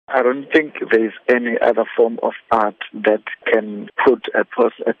I don't think there is any other form of art that can put a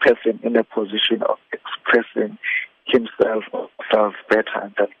person in a position of expressing himself or herself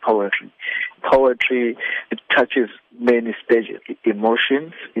better than poetry. Poetry, it touches many stages,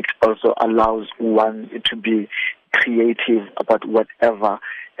 emotions. It also allows one to be creative about whatever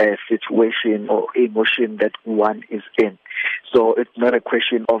situation or emotion that one is in. So it's not a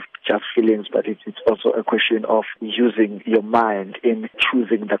question of just feelings, but it's also a question of using your mind in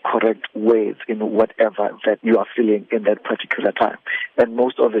choosing the correct words in whatever that you are feeling in that particular time. And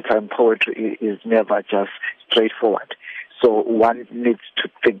most of the time, poetry is never just straightforward. So one needs to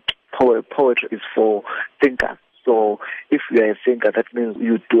think. Poetry is for thinkers. So if you are a thinker, that means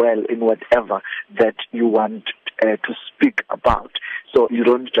you dwell in whatever that you want to speak about. So you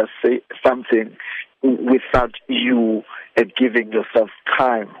don't just say something without you giving yourself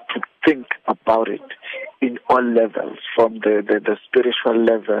time to think about it in all levels, from the spiritual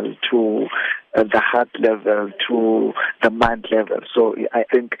level to the heart level to the mind level. So I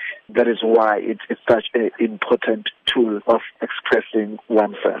think that is why it's such an important tool of expressing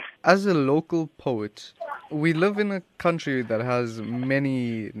oneself. As a local poet, we live in a country that has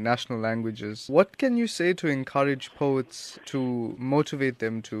many national languages. What can you say to encourage poets, to motivate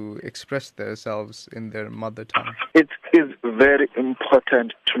them to express themselves in their mother tongue? It is very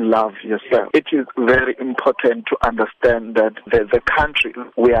important to love yourself. It is very important to understand that the country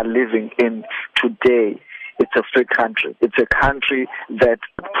we are living in today, it's a free country. It's a country that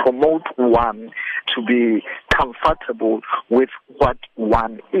promotes one to be comfortable with what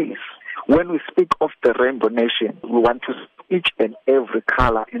one is. When we speak of the Rainbow Nation, we want to see each and every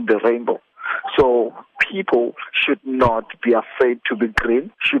color in the rainbow. So people should not be afraid to be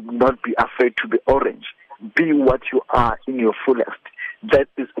green, should not be afraid to be orange. Be what you are in your fullest. That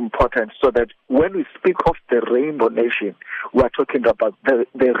is important, so that when we speak of the Rainbow Nation, we are talking about the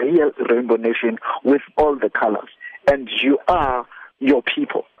real Rainbow Nation with all the colors. And you are your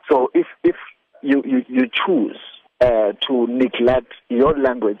people. So if you choose to neglect your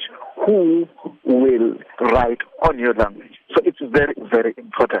language, who will write on your language? So it's very, very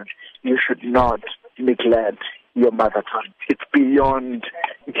important. You should not neglect your mother tongue. It's beyond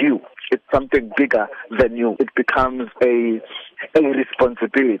you. It's something bigger than you. It becomes a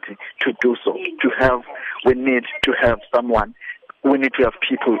responsibility to do so. We need to have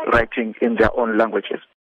people writing in their own languages.